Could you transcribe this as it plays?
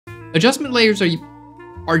Adjustment layers are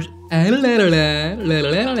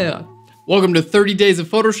Welcome to 30 Days of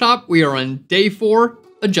Photoshop. We are on day 4,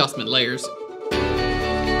 adjustment layers.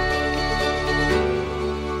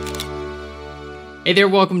 Hey there,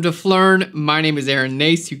 welcome to Phlearn. My name is Aaron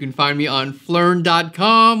Nace. You can find me on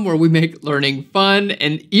Phlearn.com where we make learning fun.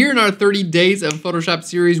 And here in our 30 Days of Photoshop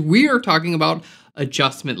series, we are talking about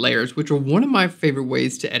adjustment layers, which are one of my favorite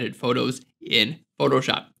ways to edit photos in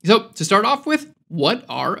Photoshop. So to start off with, what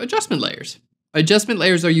are adjustment layers? Adjustment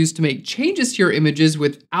layers are used to make changes to your images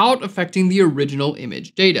without affecting the original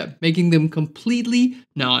image data, making them completely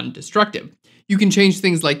non-destructive. You can change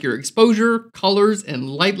things like your exposure, colors, and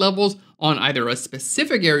light levels on either a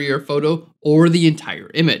specific area or photo or the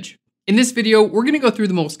entire image. In this video, we're going to go through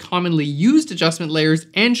the most commonly used adjustment layers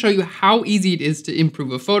and show you how easy it is to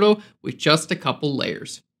improve a photo with just a couple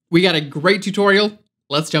layers. We got a great tutorial.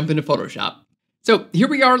 Let's jump into Photoshop. So here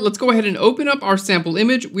we are. Let's go ahead and open up our sample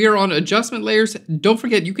image. We are on adjustment layers. Don't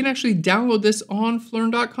forget, you can actually download this on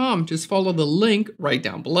Phlearn.com. Just follow the link right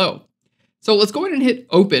down below. So let's go ahead and hit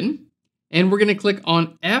open, and we're going to click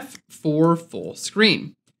on F for full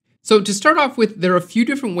screen. So to start off with, there are a few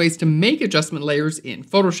different ways to make adjustment layers in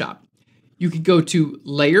Photoshop. You could go to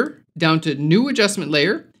Layer, down to New Adjustment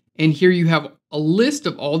Layer, and here you have a list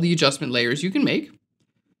of all the adjustment layers you can make.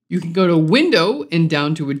 You can go to Window and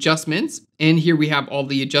down to Adjustments, and here we have all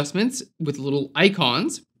the adjustments with little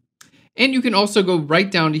icons. And you can also go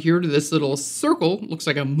right down to here to this little circle, looks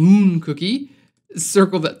like a moon cookie,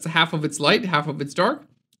 circle that's half of it's light, half of it's dark.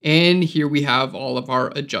 And here we have all of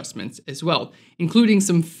our adjustments as well, including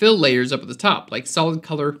some fill layers up at the top, like solid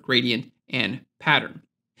color, gradient, and pattern.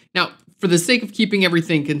 Now, for the sake of keeping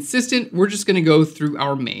everything consistent, we're just gonna go through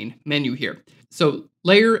our main menu here. So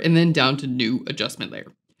layer and then down to new adjustment layer.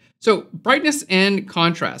 So brightness and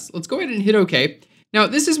contrast, let's go ahead and hit OK. Now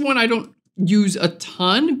this is one I don't use a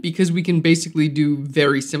ton because we can basically do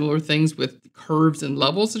very similar things with curves and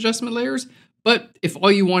levels adjustment layers. But if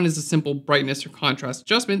all you want is a simple brightness or contrast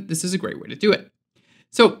adjustment, this is a great way to do it.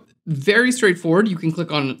 So very straightforward. You can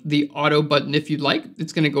click on the auto button if you'd like.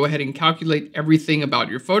 It's going to go ahead and calculate everything about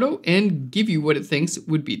your photo and give you what it thinks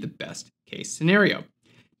would be the best case scenario.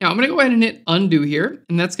 Now I'm going to go ahead and hit undo here,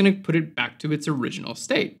 and that's going to put it back to its original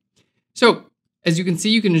state. So as you can see,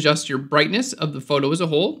 you can adjust your brightness of the photo as a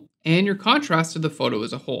whole and your contrast of the photo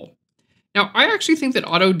as a whole. Now, I actually think that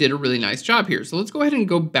auto did a really nice job here. So let's go ahead and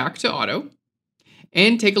go back to auto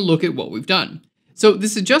and take a look at what we've done. So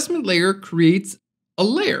this adjustment layer creates a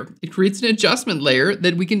layer. It creates an adjustment layer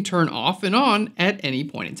that we can turn off and on at any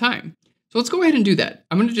point in time. So let's go ahead and do that.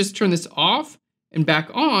 I'm going to just turn this off and back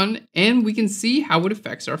on, and we can see how it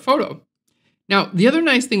affects our photo. Now, the other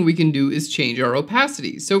nice thing we can do is change our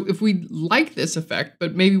opacity. So if we like this effect,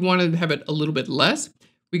 but maybe want to have it a little bit less,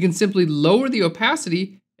 we can simply lower the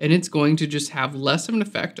opacity and it's going to just have less of an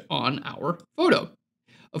effect on our photo.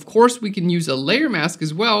 Of course, we can use a layer mask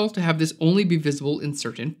as well to have this only be visible in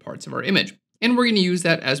certain parts of our image. And we're going to use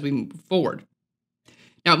that as we move forward.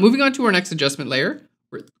 Now, moving on to our next adjustment layer,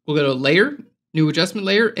 we'll go to Layer, New Adjustment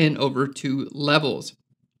Layer, and over to Levels.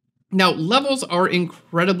 Now, levels are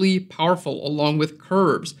incredibly powerful along with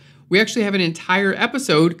curves. We actually have an entire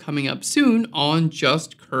episode coming up soon on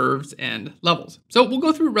just curves and levels. So we'll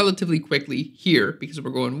go through it relatively quickly here because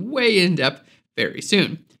we're going way in depth very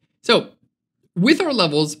soon. So with our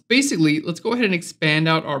levels, basically, let's go ahead and expand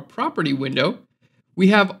out our property window. We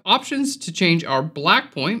have options to change our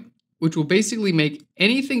black point, which will basically make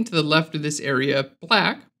anything to the left of this area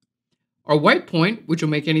black. Our white point, which will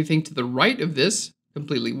make anything to the right of this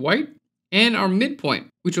completely white, and our midpoint,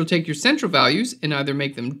 which will take your central values and either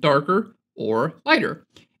make them darker or lighter.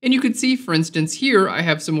 And you can see, for instance, here I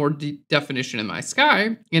have some more definition in my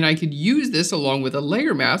sky, and I could use this along with a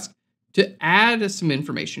layer mask to add some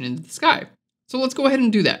information into the sky. So let's go ahead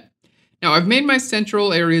and do that. Now I've made my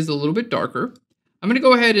central areas a little bit darker. I'm going to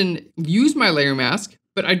go ahead and use my layer mask,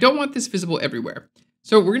 but I don't want this visible everywhere.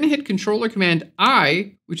 So we're going to hit Control or Command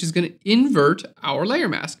I, which is going to invert our layer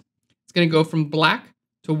mask. It's going to go from black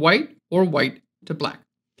to white or white to black.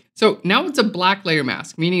 So now it's a black layer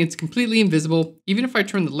mask, meaning it's completely invisible. Even if I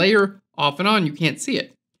turn the layer off and on, you can't see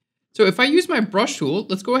it. So if I use my brush tool,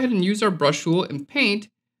 let's go ahead and use our brush tool and paint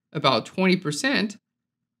about 20%.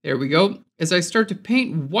 There we go. As I start to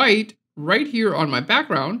paint white right here on my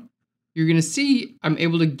background, you're going to see I'm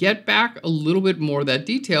able to get back a little bit more of that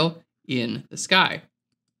detail in the sky.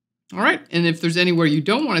 All right, and if there's anywhere you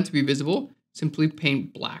don't want it to be visible, simply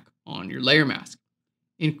paint black on your layer mask.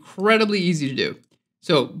 Incredibly easy to do.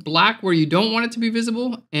 So black where you don't want it to be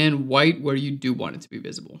visible and white where you do want it to be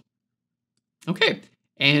visible. Okay,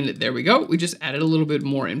 and there we go. We just added a little bit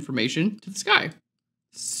more information to the sky.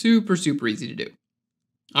 Super, super easy to do.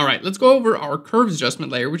 All right, let's go over our curves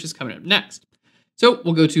adjustment layer, which is coming up next. So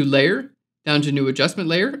we'll go to Layer, down to New Adjustment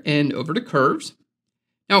Layer, and over to Curves.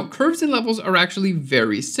 Now, curves and levels are actually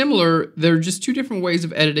very similar. They're just two different ways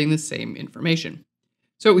of editing the same information.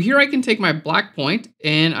 So here I can take my black point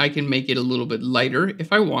and I can make it a little bit lighter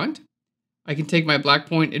if I want. I can take my black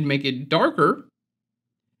point and make it darker.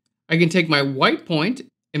 I can take my white point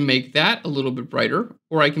and make that a little bit brighter,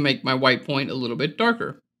 or I can make my white point a little bit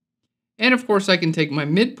darker. And of course, I can take my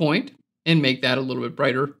midpoint and make that a little bit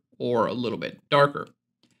brighter or a little bit darker.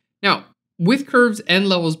 Now, with curves and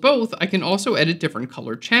levels both, I can also edit different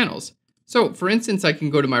color channels. So for instance, I can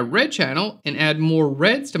go to my red channel and add more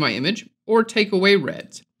reds to my image or take away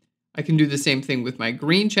reds. I can do the same thing with my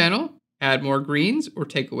green channel, add more greens or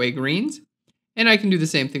take away greens. And I can do the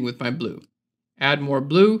same thing with my blue. Add more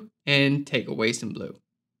blue and take away some blue.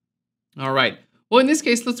 All right, well in this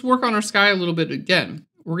case, let's work on our sky a little bit again.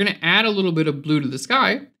 We're gonna add a little bit of blue to the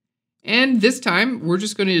sky. And this time, we're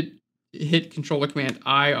just gonna hit Control or Command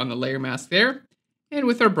I on the layer mask there. And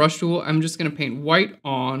with our brush tool, I'm just gonna paint white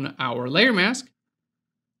on our layer mask.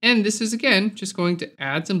 And this is again, just going to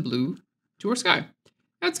add some blue to our sky.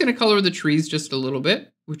 That's gonna color the trees just a little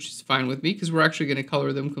bit, which is fine with me because we're actually gonna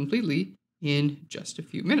color them completely in just a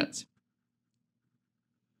few minutes.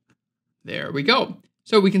 There we go.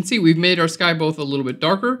 So we can see we've made our sky both a little bit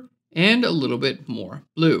darker and a little bit more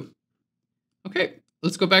blue. Okay,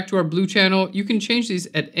 let's go back to our blue channel. You can change these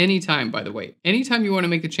at any time, by the way. Anytime you want to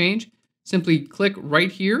make a change, simply click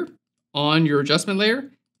right here on your adjustment layer.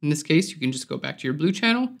 In this case, you can just go back to your blue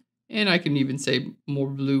channel, and I can even say more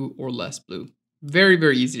blue or less blue. Very,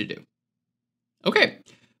 very easy to do. Okay,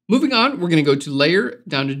 moving on, we're going to go to Layer,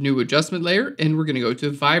 down to New Adjustment Layer, and we're going to go to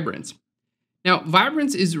Vibrance. Now,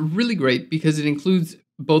 Vibrance is really great because it includes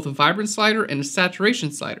both a Vibrance slider and a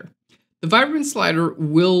Saturation slider. The Vibrance slider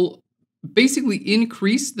will basically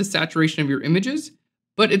increase the saturation of your images,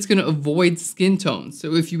 but it's going to avoid skin tones.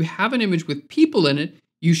 So if you have an image with people in it,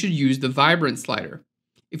 you should use the Vibrance slider.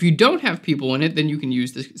 If you don't have people in it, then you can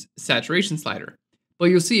use the Saturation slider.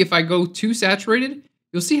 But you'll see if I go too saturated,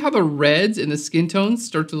 you'll see how the reds and the skin tones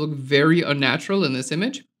start to look very unnatural in this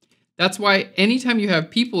image. That's why anytime you have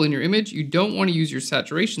people in your image, you don't want to use your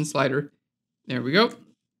Saturation slider. There we go.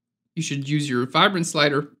 You should use your Vibrance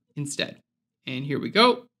slider instead. And here we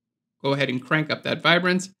go. Go ahead and crank up that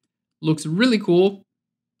Vibrance. Looks really cool.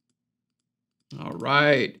 All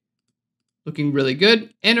right. Looking really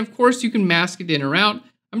good. And of course, you can mask it in or out.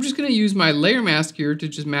 I'm just going to use my layer mask here to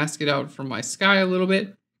just mask it out from my sky a little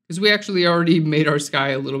bit, because we actually already made our sky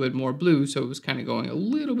a little bit more blue, so it was kind of going a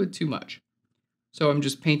little bit too much. So I'm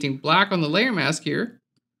just painting black on the layer mask here,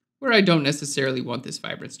 where I don't necessarily want this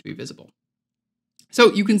Vibrance to be visible.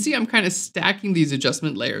 So you can see I'm kind of stacking these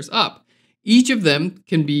adjustment layers up. Each of them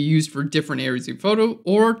can be used for different areas of your photo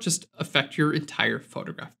or just affect your entire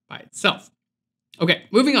photograph by itself. Okay,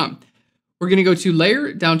 moving on. We're going to go to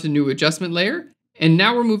Layer, down to New Adjustment Layer, and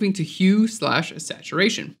now we're moving to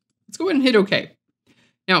Hue/Saturation. Let's go ahead and hit OK.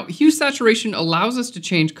 Now, Hue Saturation allows us to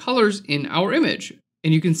change colors in our image.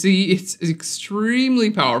 And you can see it's extremely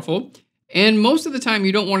powerful. And most of the time,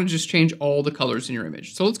 you don't want to just change all the colors in your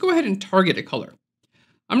image. So let's go ahead and target a color.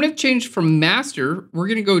 I'm going to change from master. We're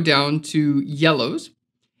going to go down to yellows.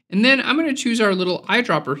 And then I'm going to choose our little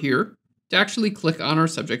eyedropper here to actually click on our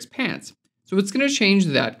subject's pants. So it's going to change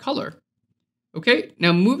that color. Okay,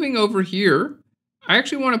 now moving over here, I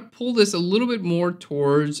actually want to pull this a little bit more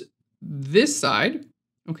towards this side.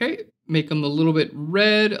 Okay, make them a little bit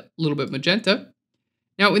red, a little bit magenta.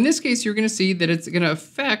 Now, in this case, you're going to see that it's going to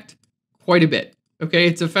affect quite a bit. Okay,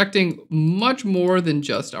 it's affecting much more than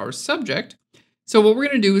just our subject. So what we're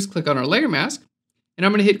going to do is click on our layer mask, and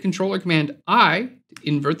I'm going to hit Control or Command I to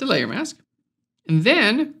invert the layer mask. And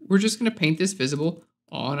then we're just going to paint this visible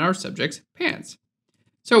on our subject's pants.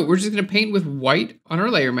 So we're just going to paint with white on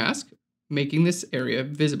our layer mask, making this area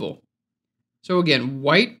visible. So again,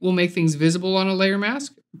 white will make things visible on a layer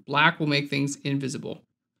mask, black will make things invisible.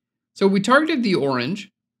 So we targeted the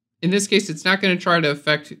orange. In this case, it's not going to try to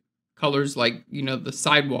affect colors like, the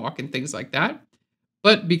sidewalk and things like that.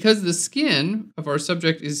 But because the skin of our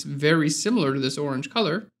subject is very similar to this orange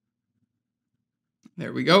color,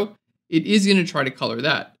 there we go, it is going to try to color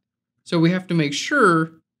that. So we have to make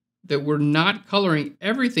sure that we're not coloring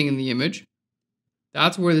everything in the image.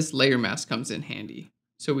 That's where this layer mask comes in handy.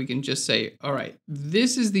 So we can just say, all right,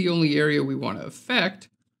 this is the only area we want to affect.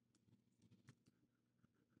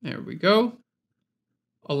 There we go.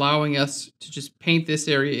 Allowing us to just paint this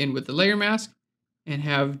area in with the layer mask and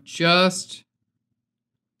have just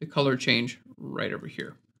the color change right over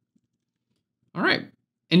here. All right.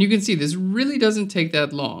 And you can see this really doesn't take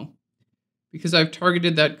that long because I've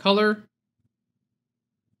targeted that color.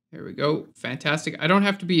 There we go. Fantastic. I don't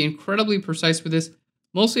have to be incredibly precise with this.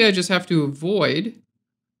 Mostly I just have to avoid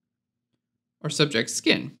our subject's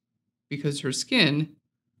skin because her skin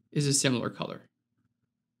is a similar color.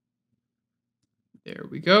 There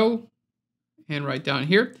we go. And right down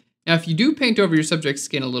here. Now, if you do paint over your subject's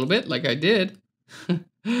skin a little bit, like I did,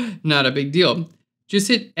 not a big deal. Just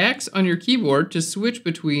hit X on your keyboard to switch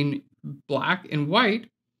between black and white.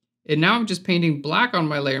 And now I'm just painting black on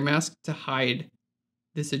my layer mask to hide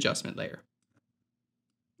this adjustment layer.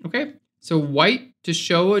 Okay, so white to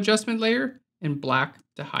show adjustment layer and black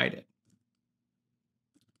to hide it.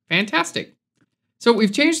 Fantastic. So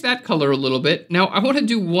we've changed that color a little bit. Now I want to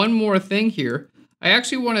do one more thing here. I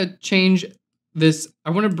actually want to change this.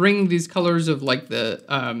 I want to bring these colors of like the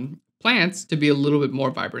plants to be a little bit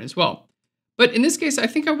more vibrant as well. But in this case, I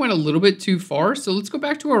think I went a little bit too far. So let's go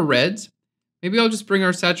back to our reds. Maybe I'll just bring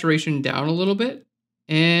our saturation down a little bit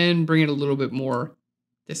and bring it a little bit more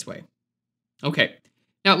this way. Okay,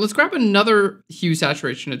 now let's grab another hue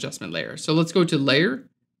saturation adjustment layer. So let's go to layer,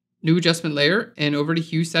 new adjustment layer, and over to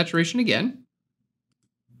hue saturation again.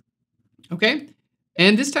 Okay,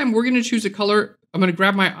 and this time we're going to choose a color. I'm going to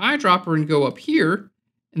grab my eyedropper and go up here,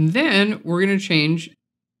 and then we're going to change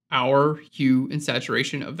our hue and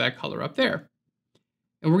saturation of that color up there.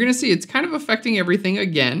 And we're going to see it's kind of affecting everything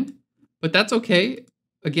again, but that's okay.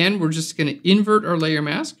 Again, we're just going to invert our layer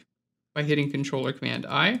mask by hitting Control or Command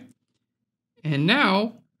I. And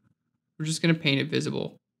now we're just going to paint it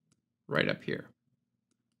visible right up here.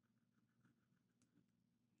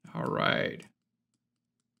 All right.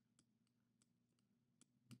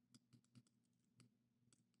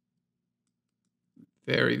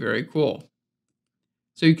 Very, very cool.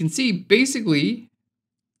 So you can see basically,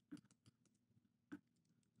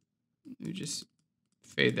 let me just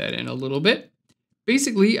fade that in a little bit.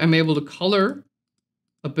 Basically, I'm able to color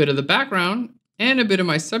a bit of the background and a bit of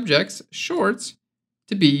my subject's shorts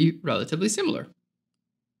to be relatively similar.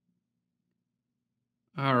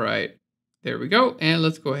 All right, there we go. And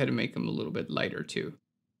let's go ahead and make them a little bit lighter too.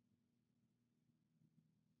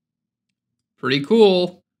 Pretty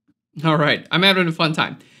cool. All right, I'm having a fun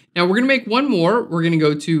time. Now we're gonna make one more. We're gonna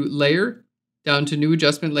go to layer, down to new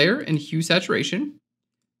adjustment layer and hue saturation.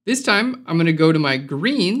 This time I'm gonna go to my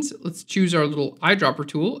greens. Let's choose our little eyedropper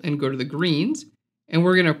tool and go to the greens. And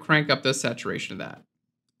we're gonna crank up the saturation of that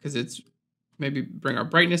because it's maybe bring our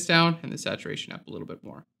brightness down and the saturation up a little bit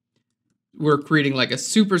more. We're creating like a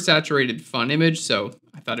super saturated fun image, so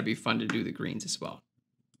I thought it'd be fun to do the greens as well.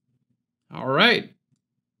 All right,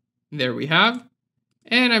 there we have.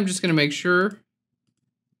 And I'm just gonna make sure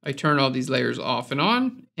I turn all these layers off and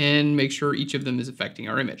on and make sure each of them is affecting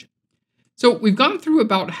our image. So we've gone through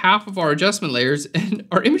about half of our adjustment layers and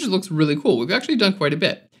our image looks really cool. We've actually done quite a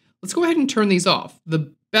bit. Let's go ahead and turn these off.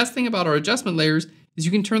 The best thing about our adjustment layers is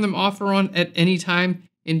you can turn them off or on at any time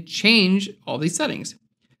and change all these settings.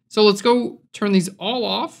 So let's go turn these all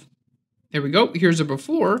off. There we go. Here's a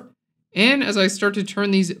before. And as I start to turn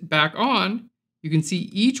these back on, you can see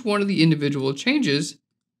each one of the individual changes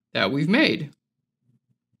that we've made.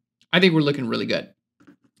 I think we're looking really good.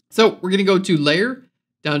 So we're going to go to layer,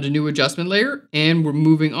 down to new adjustment layer, and we're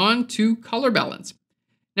moving on to color balance.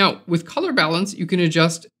 Now with color balance, you can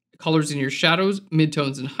adjust colors in your shadows,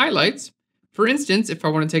 midtones, and highlights. For instance, if I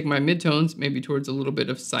want to take my midtones maybe towards a little bit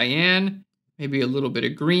of cyan, maybe a little bit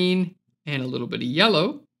of green, and a little bit of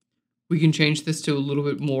yellow, we can change this to a little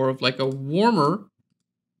bit more of like a warmer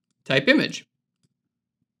type image.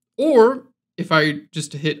 Or if I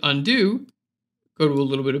just hit undo, go to a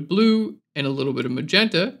little bit of blue and a little bit of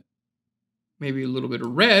magenta, maybe a little bit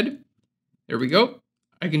of red, there we go.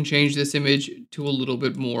 I can change this image to a little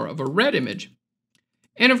bit more of a red image.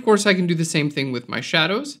 And of course I can do the same thing with my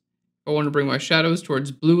shadows. If I want to bring my shadows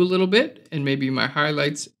towards blue a little bit and maybe my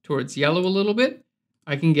highlights towards yellow a little bit,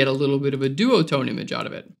 I can get a little bit of a duotone image out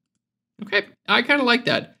of it. Okay, I kind of like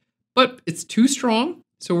that, but it's too strong.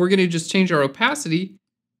 So we're going to just change our opacity,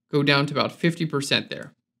 go down to about 50%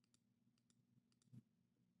 there.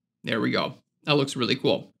 There we go. That looks really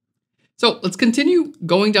cool. So let's continue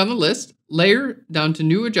going down the list, layer down to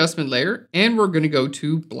new adjustment layer, and we're going to go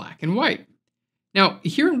to black and white. Now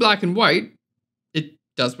here in black and white, it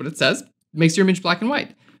does what it says, makes your image black and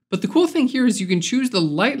white. But the cool thing here is you can choose the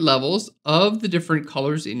light levels of the different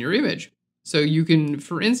colors in your image. So you can,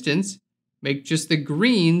 for instance, make just the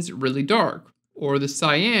greens really dark or the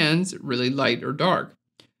cyans really light or dark.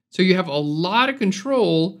 So you have a lot of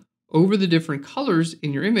control over the different colors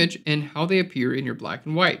in your image and how they appear in your black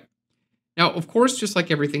and white. Now, of course, just like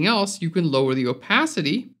everything else, you can lower the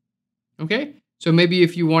opacity, okay? So maybe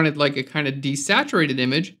if you wanted like a kind of desaturated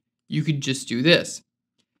image, you could just do this.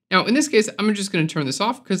 Now, in this case, I'm just going to turn this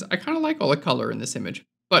off because I kind of like all the color in this image.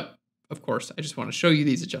 But of course, I just want to show you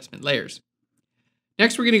these adjustment layers.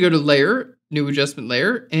 Next, we're going to go to Layer, New Adjustment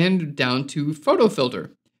Layer, and down to Photo Filter,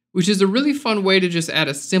 which is a really fun way to just add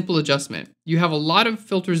a simple adjustment. You have a lot of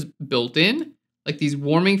filters built in, like these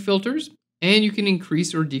warming filters, and you can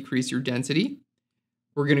increase or decrease your density.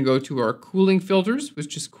 We're going to go to our cooling filters, which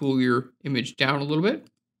just cool your image down a little bit.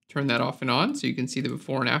 Turn that off and on so you can see the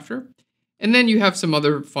before and after. And then you have some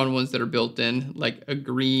other fun ones that are built in, like a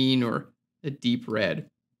green or a deep red.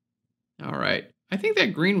 All right, I think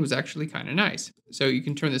that green was actually kind of nice. So you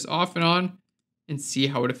can turn this off and on and see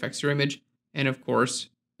how it affects your image. And of course,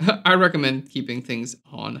 I recommend keeping things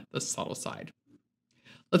on the subtle side.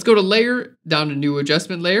 Let's go to Layer, down to New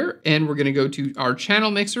Adjustment Layer, and we're going to go to our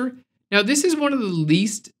Channel Mixer. Now, this is one of the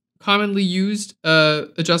least commonly used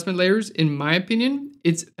adjustment layers, in my opinion.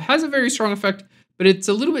 It has a very strong effect, but it's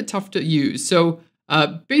a little bit tough to use. So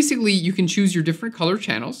basically, you can choose your different color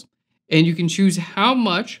channels, and you can choose how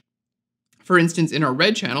much, for instance, in our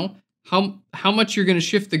red channel, how much you're going to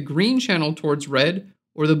shift the green channel towards red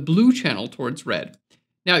or the blue channel towards red.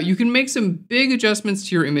 Now, you can make some big adjustments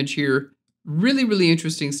to your image here. Really, really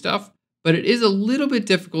interesting stuff, but it is a little bit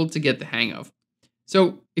difficult to get the hang of.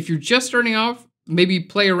 So if you're just starting off, maybe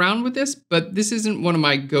play around with this, but this isn't one of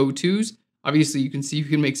my go-tos. Obviously, you can see you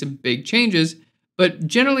can make some big changes, but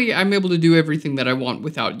generally I'm able to do everything that I want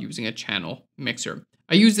without using a channel mixer.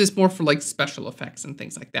 I use this more for like special effects and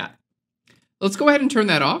things like that. Let's go ahead and turn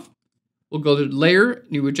that off. We'll go to Layer,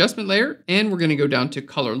 New Adjustment Layer, and we're going to go down to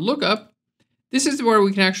Color Lookup. This is where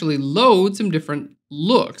we can actually load some different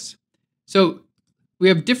looks. So we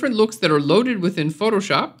have different looks that are loaded within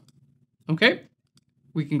Photoshop. Okay.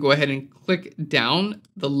 We can go ahead and click down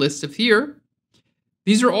the list of here.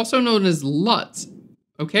 These are also known as LUTs,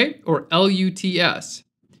 okay, or LUTs.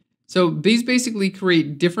 So these basically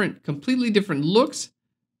create completely different looks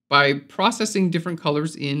by processing different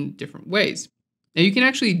colors in different ways. Now you can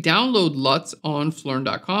actually download LUTs on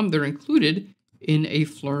Phlearn.com. They're included in a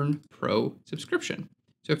Phlearn Pro subscription.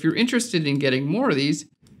 So if you're interested in getting more of these,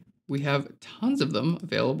 we have tons of them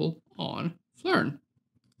available on Phlearn.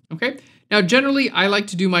 Okay. Now, generally, I like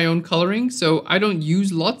to do my own coloring, so I don't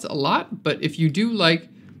use LUTs a lot. But if you do like,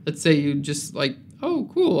 let's say you just like, oh,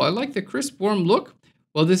 cool, I like the crisp, warm look.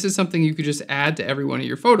 Well, this is something you could just add to every one of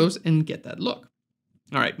your photos and get that look.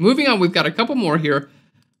 All right, moving on, we've got a couple more here.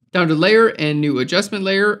 Down to Layer and New Adjustment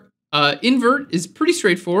Layer. Invert is pretty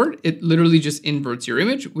straightforward. It literally just inverts your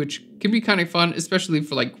image, which can be kind of fun, especially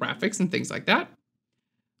for like graphics and things like that.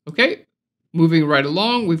 Okay, moving right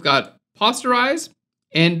along, we've got Posterize.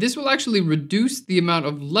 And this will actually reduce the amount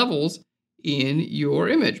of levels in your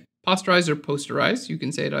image. Posterize or posterize, you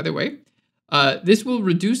can say it either way. This will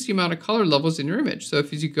reduce the amount of color levels in your image. So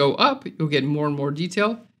if as you go up, you'll get more and more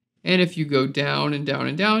detail. And if you go down and down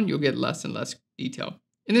and down, you'll get less and less detail.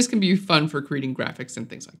 And this can be fun for creating graphics and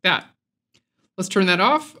things like that. Let's turn that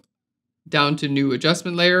off. Down to New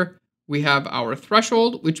Adjustment Layer, we have our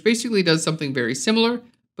threshold, which basically does something very similar,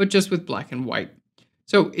 but just with black and white.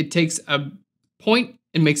 So it takes a point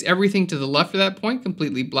and makes everything to the left of that point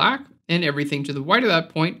completely black and everything to the right of that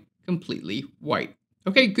point completely white.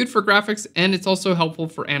 Okay, good for graphics, and it's also helpful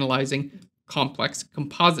for analyzing complex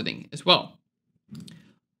compositing as well.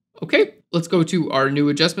 Okay, let's go to our New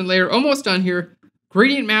Adjustment Layer. Almost done here.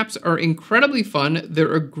 Gradient maps are incredibly fun.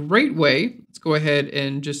 They're a great way. Let's go ahead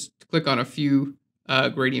and just click on a few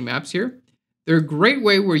gradient maps here. They're a great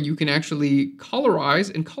way where you can actually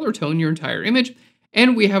colorize and color tone your entire image.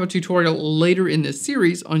 And we have a tutorial later in this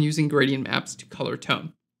series on using gradient maps to color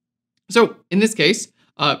tone. So in this case,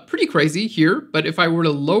 pretty crazy here, but if I were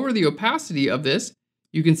to lower the opacity of this,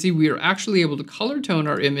 you can see we are actually able to color tone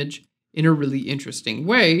our image in a really interesting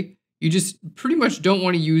way. You just pretty much don't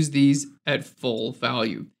want to use these at full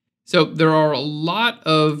value. So there are a lot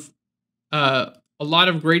of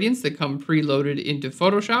gradients that come preloaded into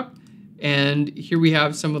Photoshop. And here we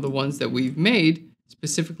have some of the ones that we've made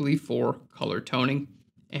specifically for color toning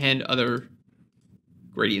and other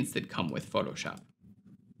gradients that come with Photoshop.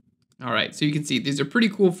 All right, so you can see these are pretty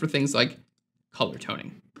cool for things like color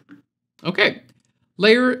toning. Okay,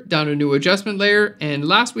 Layer, down to New Adjustment Layer, and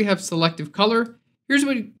last we have Selective Color. Here's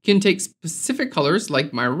what you can take specific colors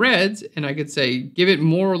like my reds, and I could say give it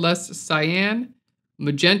more or less cyan,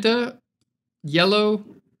 magenta, yellow,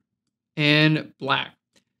 and black.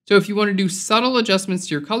 So if you want to do subtle adjustments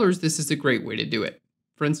to your colors, this is a great way to do it.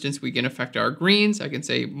 For instance, we can affect our greens. I can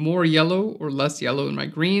say more yellow or less yellow in my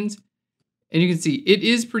greens. And you can see it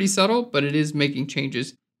is pretty subtle, but it is making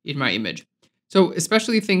changes in my image. So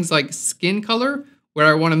especially things like skin color, where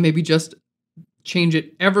I want to maybe just change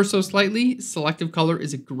it ever so slightly, selective color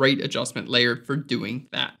is a great adjustment layer for doing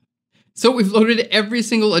that. So we've loaded every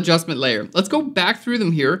single adjustment layer. Let's go back through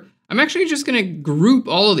them here. I'm actually just gonna group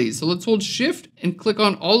all of these. So let's hold Shift and click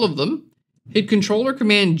on all of them. Hit Control or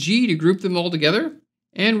Command G to group them all together.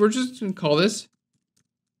 And we're just gonna call this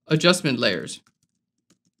adjustment layers.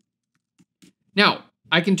 Now,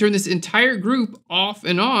 I can turn this entire group off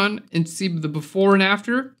and on and see the before and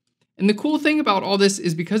after. And the cool thing about all this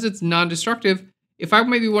is because it's non-destructive, if I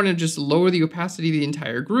maybe want to just lower the opacity of the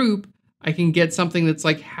entire group, I can get something that's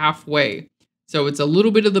like halfway. So it's a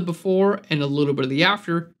little bit of the before and a little bit of the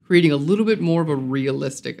after, creating a little bit more of a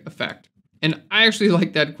realistic effect. And I actually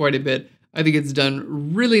like that quite a bit. I think it's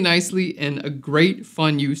done really nicely and a great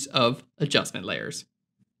fun use of adjustment layers.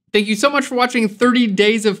 Thank you so much for watching 30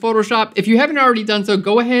 Days of Photoshop. If you haven't already done so,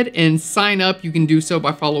 go ahead and sign up. You can do so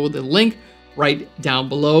by following the link right down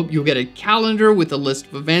below. You'll get a calendar with a list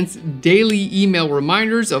of events, daily email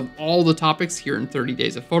reminders of all the topics here in 30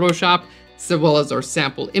 Days of Photoshop, as well as our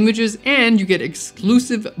sample images, and you get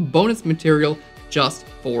exclusive bonus material just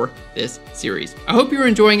for this series. I hope you're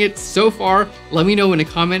enjoying it so far. Let me know in a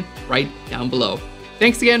comment right down below.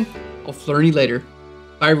 Thanks again. I'll Phlearn you later.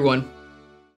 Bye everyone.